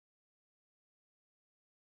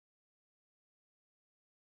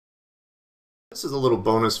This is a little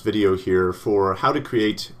bonus video here for how to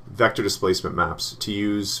create vector displacement maps to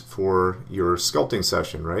use for your sculpting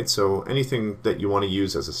session, right? So anything that you want to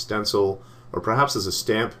use as a stencil or perhaps as a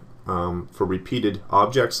stamp for repeated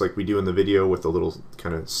objects like we do in the video with the little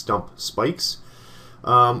kind of stump spikes,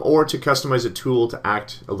 or to customize a tool to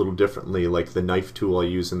act a little differently like the knife tool I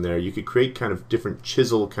use in there. You could create kind of different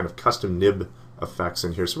chisel, kind of custom nib effects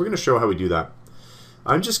in here. So we're going to show how we do that.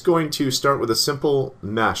 I'm just going to start with a simple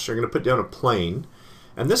mesh. I'm going to put down a plane,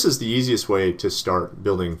 and this is the easiest way to start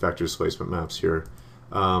building vector displacement maps here.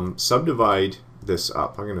 Subdivide this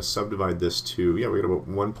up. I'm going to subdivide this to, we got about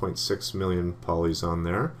 1.6 million polys on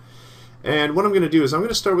there. And what I'm going to do is I'm going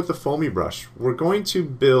to start with the foamy brush. We're going to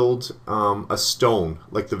build a stone,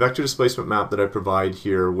 like the vector displacement map that I provide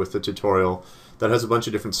here with the tutorial that has a bunch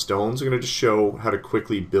of different stones. I'm going to just show how to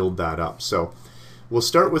quickly build that up. So we'll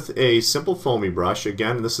start with a simple foamy brush.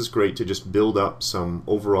 Again, this is great to just build up some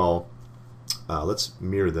overall, let's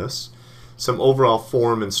mirror this, some overall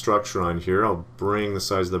form and structure on here. I'll bring the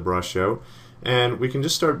size of the brush out, and we can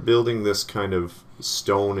just start building this kind of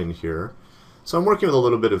stone in here. So I'm working with a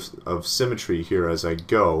little bit of symmetry here as I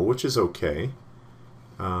go, which is okay,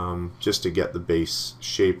 just to get the base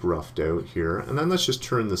shape roughed out here. And then let's just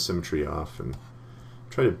turn the symmetry off and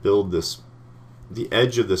try to build the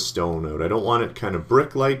edge of the stone out. I don't want it kind of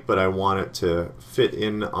brick-like, but I want it to fit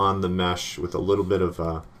in on the mesh with a little bit of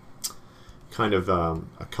a kind of a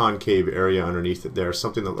concave area underneath it there,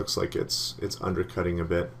 something that looks like it's undercutting a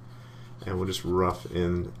bit. And we'll just rough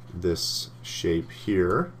in this shape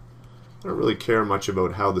here. I don't really care much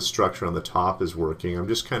about how the structure on the top is working. I'm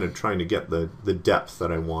just kind of trying to get the depth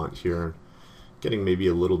that I want here. Getting maybe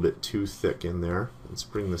a little bit too thick in there. Let's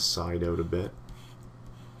bring this side out a bit.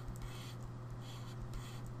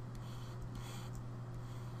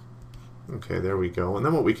 Okay, there we go. And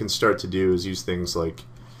then what we can start to do is use things like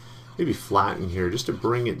maybe flatten here just to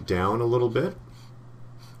bring it down a little bit.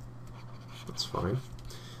 That's fine.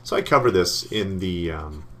 So I cover this in the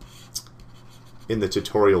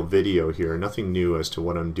tutorial video here. Nothing new as to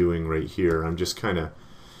what I'm doing right here. I'm just kind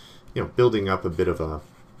of, building up a bit of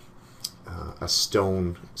a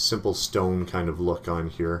stone, simple stone kind of look on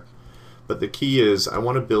here. But the key is I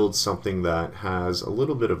want to build something that has a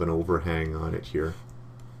little bit of an overhang on it here.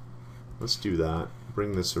 Let's do that.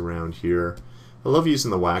 Bring this around here. I love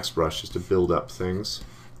using the wax brush just to build up things.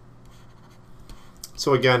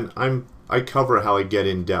 So again, I cover how I get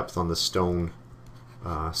in depth on the stone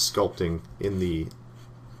sculpting in the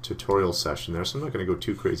tutorial session there, so I'm not going to go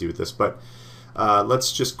too crazy with this, but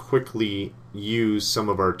let's just quickly use some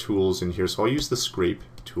of our tools in here. So I'll use the scrape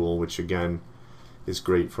tool, which again is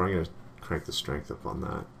great for, I'm going to crank the strength up on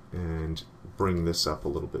that and bring this up a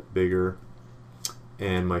little bit bigger.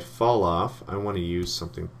 And my fall off, I want to use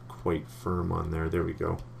something quite firm on there. There we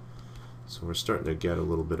go. So we're starting to get a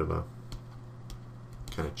little bit of a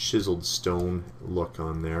kind of chiseled stone look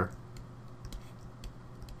on there.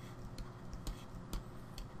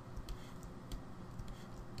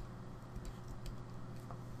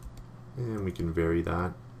 And we can vary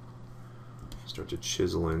that. Start to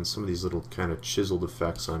chisel in some of these little kind of chiseled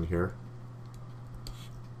effects on here.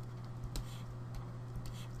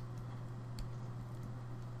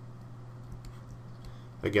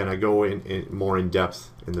 Again, I go more in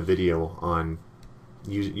depth in the video on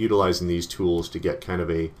utilizing these tools to get kind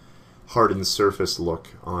of a hardened surface look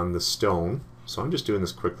on the stone. So I'm just doing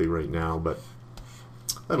this quickly right now, but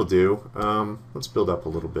that'll do. Let's build up a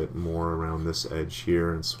little bit more around this edge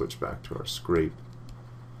here and switch back to our scrape.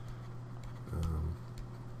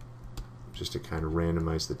 Just to kind of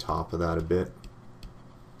randomize the top of that a bit.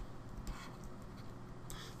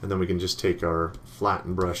 And then we can just take our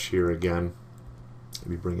flatten brush here again.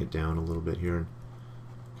 Maybe bring it down a little bit here and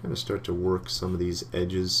kind of start to work some of these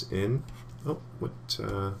edges in. Oh,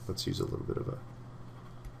 let's use a little bit of a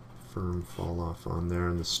firm fall off on there,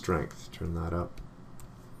 and the strength, turn that up.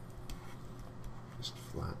 Just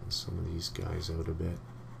flatten some of these guys out a bit.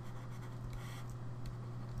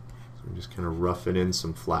 So I'm just kind of roughing in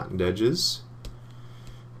some flattened edges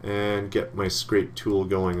and get my scrape tool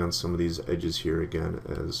going on some of these edges here again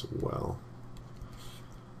as well.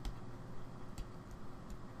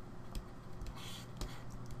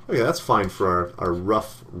 Okay, that's fine for our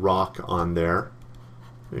rough rock on there.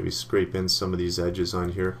 Maybe scrape in some of these edges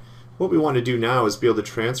on here. What we want to do now is be able to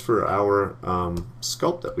transfer our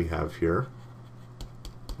sculpt that we have here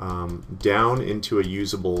down into a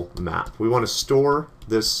usable map. We want to store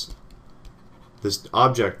this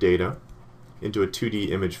object data into a 2D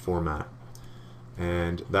image format,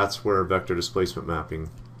 and that's where vector displacement mapping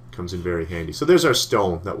comes in very handy. So there's our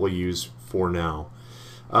stone that we'll use for now.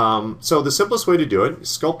 So the simplest way to do it,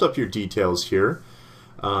 sculpt up your details here.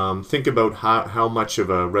 Think about how much of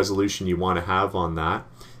a resolution you want to have on that.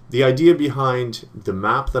 The idea behind the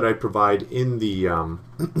map that I provide in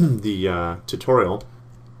the, tutorial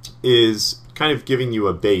is kind of giving you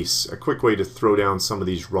a base, a quick way to throw down some of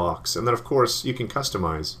these rocks. And then of course you can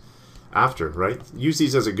customize after, right? Use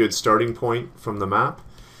these as a good starting point from the map,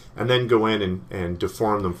 and then go in and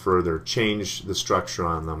deform them further, change the structure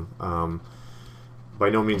on them. By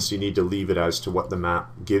no means do you need to leave it as to what the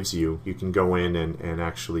map gives you. You can go in and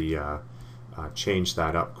actually change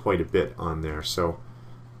that up quite a bit on there. So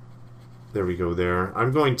there we go there.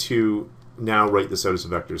 I'm going to now write this out as a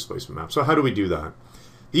vector displacement map. So how do we do that?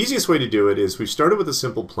 The easiest way to do it is we've started with a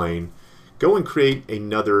simple plane. Go and create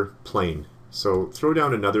another plane. So throw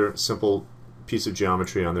down another simple piece of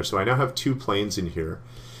geometry on there. So I now have two planes in here.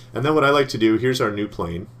 And then what I like to do, here's our new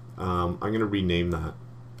plane. I'm going to rename that.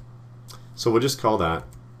 So we'll just call that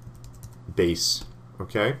base.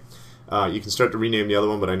 Okay. You can start to rename the other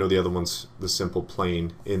one, but I know the other one's the simple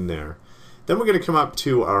plane in there. Then we're going to come up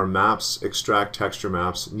to our maps, extract texture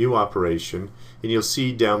maps, new operation, and you'll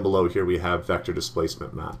see down below here we have vector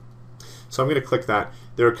displacement map. So I'm going to click that.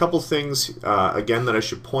 There are a couple things again that I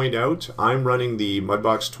should point out. I'm running the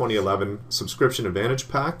Mudbox 2011 subscription advantage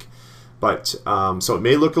pack, but so it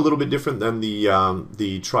may look a little bit different than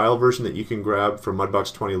the trial version that you can grab for Mudbox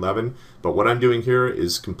 2011. But what I'm doing here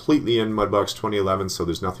is completely in Mudbox 2011, so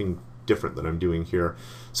there's nothing different that I'm doing here.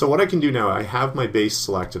 So what I can do now, I have my base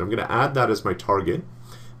selected. I'm going to add that as my target.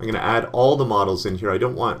 I'm going to add all the models in here. I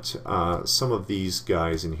don't want some of these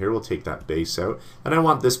guys in here. We'll take that base out. And I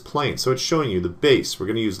want this plane. So it's showing you the base. We're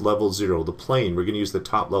going to use level 0. The plane, we're going to use the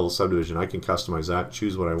top level subdivision. I can customize that,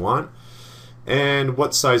 choose what I want. And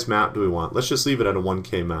what size map do we want? Let's just leave it at a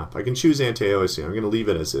 1K map. I can choose anti-aliasing. I'm going to leave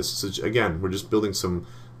it as this. So again, we're just building some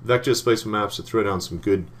vector displacement maps to throw down some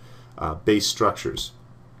good base structures.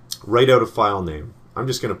 Write out a file name. I'm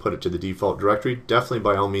just going to put it to the default directory. Definitely,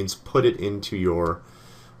 by all means, put it into your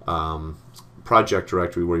project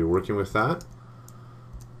directory where you're working with that.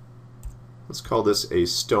 Let's call this a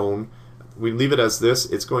stone. We leave it as this.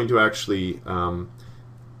 It's going to actually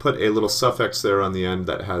put a little suffix there on the end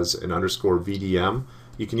that has an underscore VDM.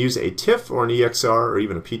 You can use a TIFF or an EXR or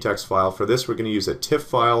even a PTEX file. For this, we're going to use a TIFF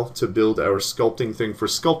file to build our sculpting thing. For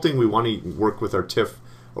sculpting, we want to work with our TIFF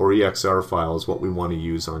or EXR file is what we want to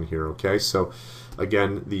use on here. Okay, so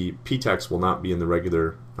again, the PTEX will not be in the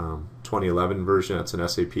regular 2011 version. That's an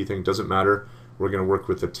SAP thing. Doesn't matter. We're going to work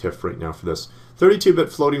with the TIFF right now for this.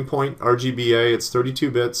 32-bit floating point RGBA. It's 32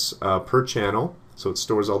 bits per channel, so it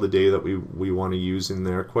stores all the data that we want to use in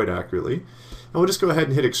there quite accurately. And we'll just go ahead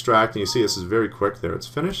and hit extract, and you see this is very quick there. It's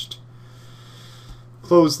finished.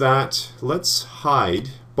 Close that. Let's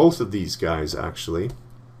hide both of these guys actually.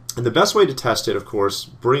 And the best way to test it, of course,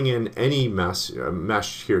 bring in any mesh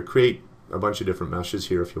here. Create a bunch of different meshes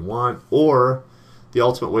here if you want, or the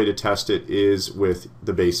ultimate way to test it is with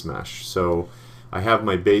the base mesh. So I have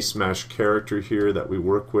my base mesh character here that we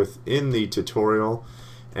work with in the tutorial,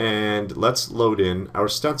 and let's load in our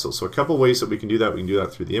stencil. So a couple ways that we can do that. We can do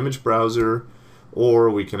that through the image browser, or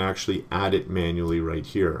we can actually add it manually right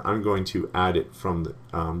here. I'm going to add it from the,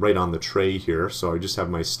 right on the tray here. So I just have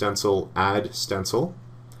my stencil, add stencil,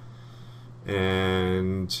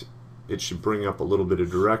 and it should bring up a little bit of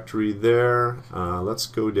directory there. Let's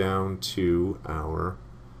go down to our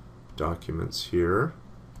documents here.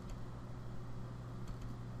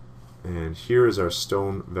 And here is our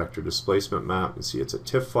stone vector displacement map. You can see it's a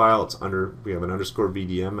TIFF file. It's under, we have an underscore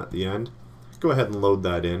VDM at the end. Go ahead and load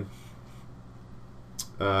that in.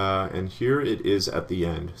 And here it is at the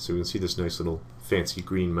end. So we can see this nice little fancy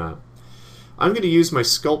green map. I'm going to use my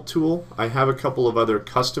sculpt tool. I have a couple of other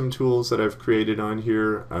custom tools that I've created on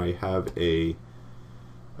here. I have a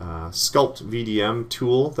sculpt VDM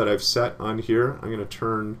tool that I've set on here. I'm going to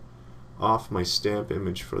turn off my stamp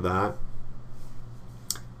image for that.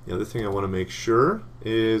 The other thing I want to make sure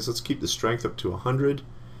is let's keep the strength up to 100.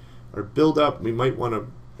 Our build up, we might want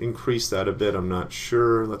to increase that a bit. I'm not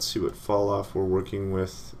sure. Let's see what fall off we're working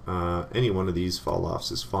with. Any one of these fall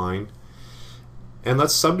offs is fine. And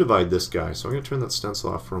let's subdivide this guy. So I'm going to turn that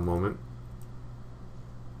stencil off for a moment.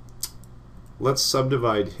 Let's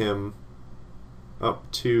subdivide him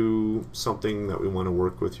up to something that we want to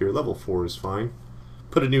work with here. Level 4 is fine.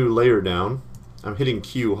 Put a new layer down. I'm hitting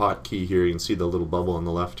Q hotkey here. You can see the little bubble on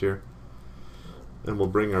the left here. And we'll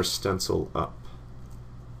bring our stencil up.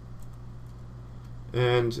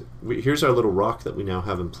 And here's our little rock that we now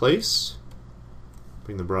have in place.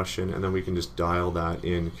 Bring the brush in, and then we can just dial that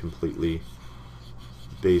in completely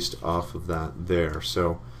based off of that there.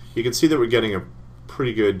 So you can see that we're getting a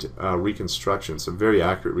pretty good reconstruction, some very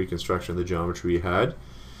accurate reconstruction of the geometry we had.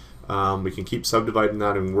 We can keep subdividing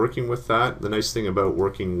that and working with that. The nice thing about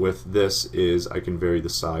working with this is I can vary the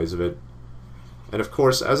size of it. And of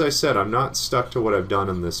course, as I said, I'm not stuck to what I've done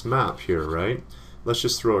in this map here, right? Let's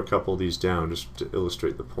just throw a couple of these down just to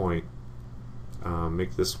illustrate the point.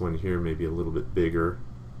 Make this one here maybe a little bit bigger.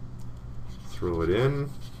 Throw it in.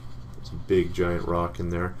 There's a big giant rock in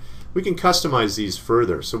there. We can customize these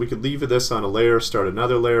further. So we could leave this on a layer, start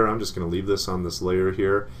another layer. I'm just going to leave this on this layer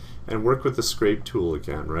here and work with the scrape tool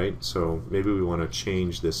again, right? So maybe we want to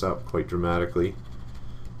change this up quite dramatically.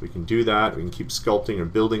 We can do that. We can keep sculpting or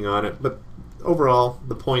building on it. But overall,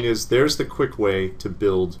 the point is there's the quick way to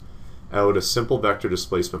build out a simple vector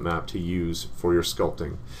displacement map to use for your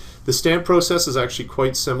sculpting. The stamp process is actually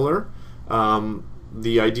quite similar.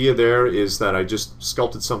 The idea there is that I just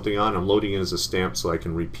sculpted something on, I'm loading it as a stamp so I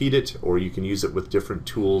can repeat it, or you can use it with different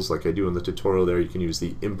tools like I do in the tutorial there. You can use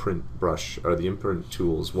the imprint brush or the imprint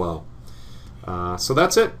tool as well. So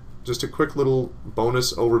that's it. Just a quick little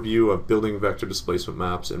bonus overview of building vector displacement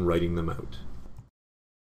maps and writing them out.